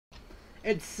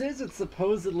It says it's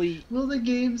supposedly Well, the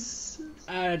game's...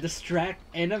 distract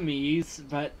enemies,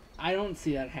 but I don't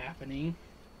see that happening.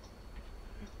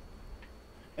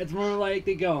 It's more like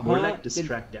they go, huh? More like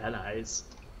distract allies.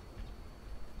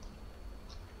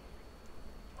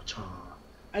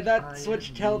 I thought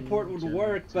switch teleport would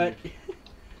work, but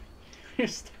you're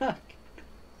stuck.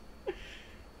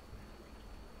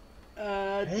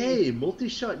 Hey,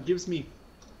 multi-shot gives me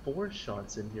 4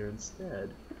 shots in here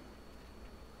instead.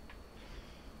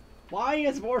 Why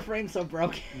is Warframe so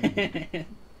broken?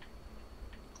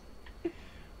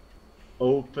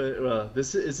 Open.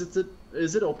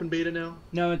 Is it open beta now?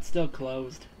 No, it's still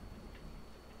closed.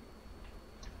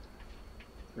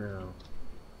 No.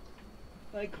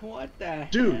 Like what the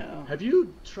Dude, hell? have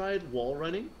you tried wall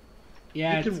running?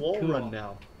 Yeah, you can it's wall cool. run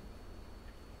now.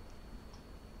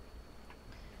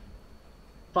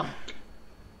 Fuck.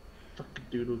 Fuck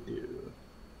doodle doo.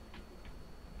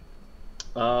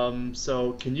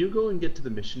 So can you go and get to the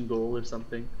mission goal or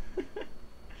something?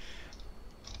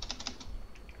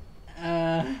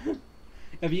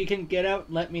 If you can get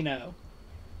out, let me know.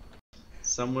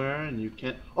 Somewhere and you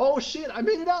can't. Oh shit! I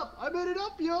made it up! I made it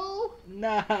up, yo!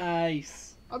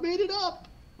 Nice. I made it up!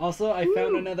 Also, I Woo!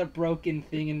 found another broken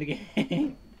thing in the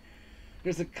game.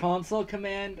 There's a console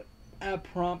command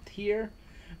prompt here,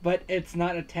 but it's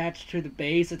not attached to the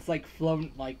base. It's like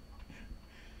flown like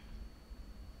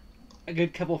a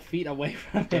good couple feet away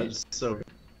from That it. is so.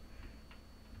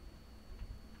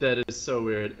 That is so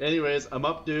weird. Anyways, I'm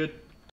up, dude.